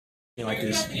like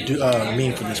this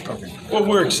mean for this program? Well,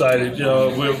 we're excited.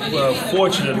 We're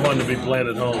fortunate, one, to be playing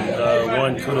at home.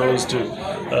 One, kudos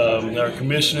to our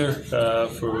commissioner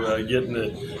for getting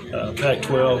the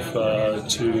Pac-12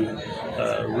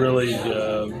 to really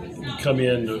come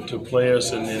in to play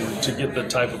us and to get the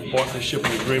type of partnership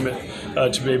and agreement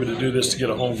to be able to do this, to get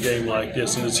a home game like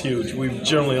this, and it's huge. We've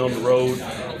generally on the road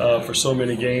for so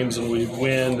many games, and we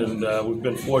win, and we've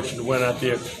been fortunate to win out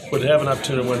there, but to have an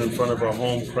opportunity to win in front of our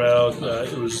home crowd,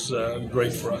 it was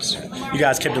great for us. You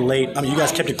guys kept it late. You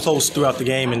guys kept it close throughout the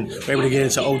game and were able to get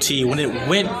into OT. When it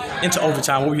went into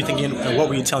overtime, what were you thinking, and what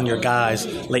were you telling your guys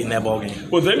late in that ball game?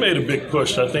 Well, they made a big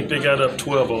push. I think they got up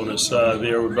 12 on us.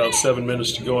 There were about 7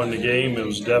 minutes to go in the game. It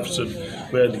was a deficit.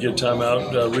 We had to get time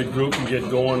out, regroup, and get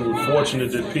going. We're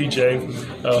fortunate that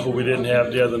PJ, who we didn't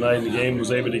have the other night in the game,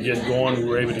 was able to get going. We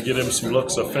were able to get him some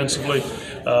looks offensively,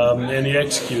 and he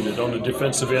executed. On the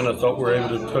defensive end, I thought we were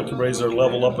able to raise our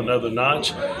level up another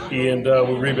notch, and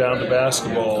we rebounded the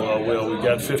basketball well. We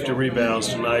got 50 rebounds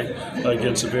tonight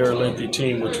against a very lengthy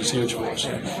team, which was huge for us.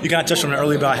 You kind of touched on it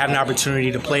earlier about having an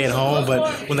opportunity to play at home,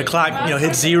 but when the clock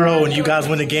hit zero and you guys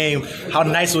win the game, how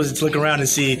nice was it to look around and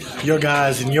see your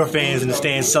guys and your fans in the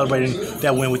stands celebrating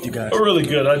that win with you guys? Oh, really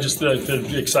good. I just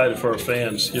excited for our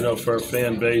fans, for our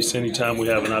fan base. Anytime we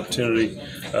have an opportunity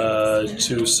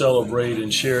to celebrate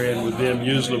and share in with them.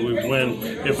 Usually we win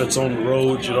if it's on the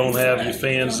road. You don't have your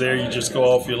fans there. You just go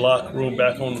off your locker room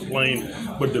back on the plane.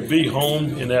 But to be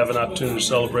home and have an opportunity to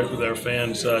celebrate with our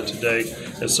fans today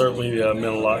has certainly meant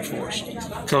a lot for us.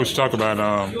 Coach, talk about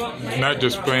not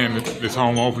just playing this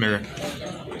home opener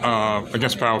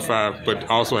against Power 5, but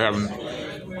also having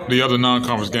the other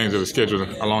non-conference games that are scheduled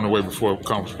along the way before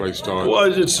conference play starts.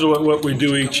 Well, it's what we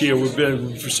do each year. We've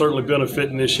been certainly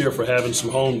benefiting this year for having some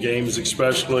home games,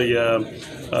 especially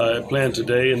playing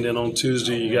today, and then on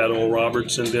Tuesday you got Oral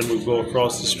Roberts, and then we go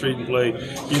across the street and play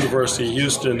University of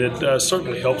Houston. It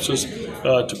certainly helps us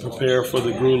to prepare for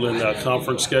the grueling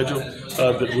conference schedule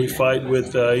that we fight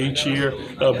with each year.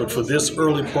 But for this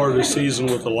early part of the season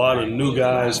with a lot of new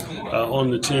guys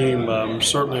on the team, I'm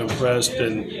certainly impressed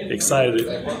and excited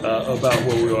about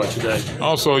where we are today.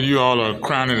 Also, you all are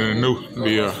crowning a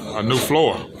new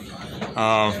floor.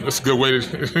 That's a good way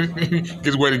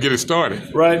to get it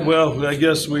started. Right. Well, I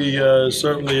guess we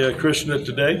certainly christened it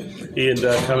today, and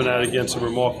coming out against a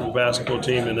remarkable basketball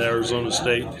team in Arizona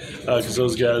State, because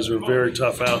those guys are very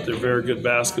tough out there, very good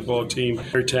basketball team,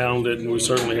 very talented, and we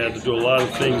certainly had to do a lot of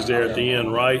things there at the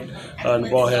end, right? And the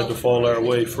ball had to fall our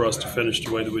way for us to finish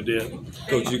the way that we did.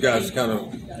 Coach, you guys kind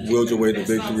of willed your way to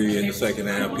victory in the second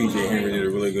half. PJ Henry did a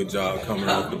really good job coming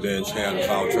off the bench, had a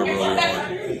foul trouble early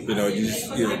on.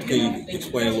 Can you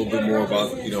explain a little bit more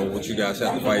about what you guys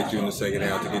had to fight through in the second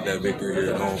half to get that victory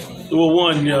here at home? Well,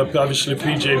 one, obviously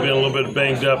PJ been a little bit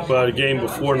banged up the game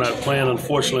before, not playing,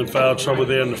 unfortunately, foul trouble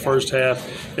there in the first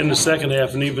half. In the second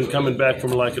half, and even coming back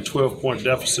from like a 12-point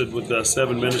deficit with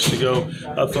 7 minutes to go,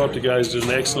 I thought the guys did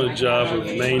an excellent job of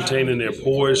maintaining their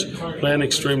poise, playing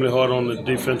extremely hard on the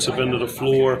defensive end of the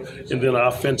floor, and then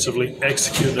offensively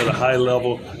executing at a high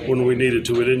level when we needed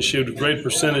to. We didn't shoot a great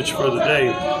percentage for the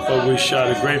day, but we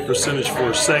shot a great percentage for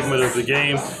a segment of the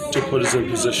game to put us in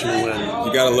position to win.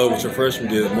 You got to love what your freshman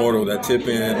did, Mortal, that tip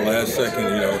in at the last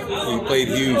second. He played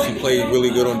huge. He played really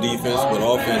good on defense, but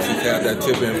offense, he had that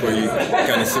tip in for you,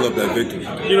 kind of seal up that victory.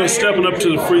 Stepping up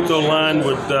to the free throw line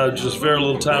with just very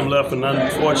little time left, and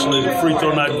unfortunately the free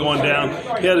throw not going down.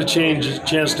 He had a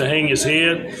chance to hang his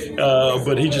head,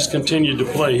 but he just continued to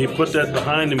play. He put that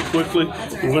behind him quickly.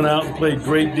 He went out and played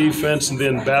great defense and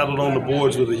then battled on the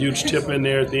boards with a huge tip in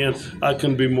there at the end. I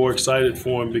couldn't be more excited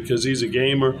for him because he's a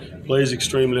gamer, plays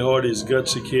extremely hard. He's a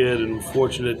gutsy kid, and we're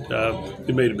fortunate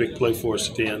he made a big play for us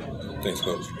at the end. Thanks,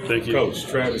 Coach. Thank you. Coach,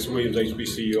 Travis Williams,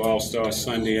 HBCU All-Star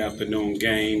Sunday afternoon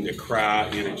game, the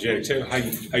crowd energetic. Tell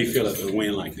me how you feel after a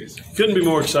win like this? Couldn't be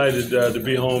more excited to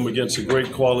be home against a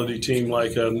great quality team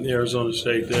like Arizona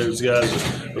State. Those guys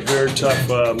are very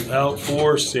tough out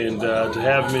for us, and to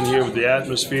have them in here with the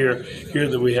atmosphere here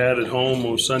that we had at home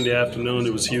on Sunday afternoon,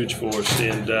 it was huge for us.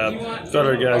 And thought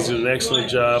our guys did an excellent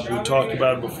job. We talked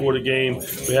about it before the game.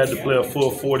 We had to play a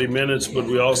full 40 minutes, but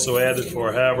we also added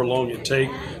for however long it take.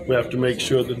 We have to make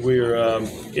sure that we're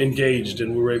engaged,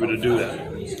 and we were able to do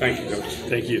that. Thank you, Coach.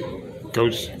 Thank you.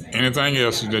 Coach, anything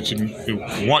else that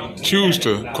you choose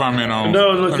to comment on?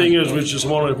 No, the thing is we just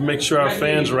wanted to make sure our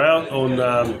fans are out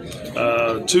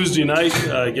on Tuesday night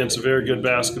against a very good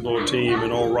basketball team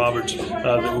in Oral Roberts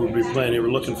that we'll be playing here.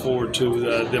 We're looking forward to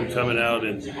them coming out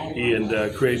and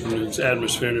creating an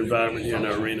atmosphere and environment here in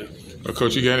our arena. Well,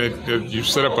 Coach, you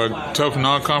set up a tough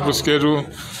non-conference schedule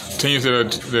teams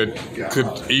that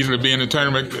could easily be in the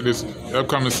tournament this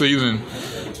upcoming season.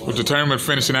 With the tournament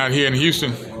finishing out here in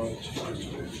Houston,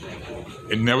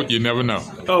 you never know.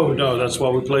 Oh, no, that's why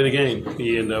we play the game,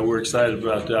 and we're excited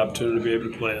about the opportunity to be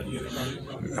able to play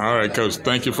it. All right, Coach,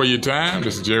 thank you for your time.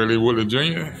 This is Jerry Lee Woodley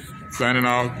Jr., signing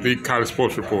off, the College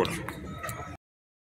Sports Reporter.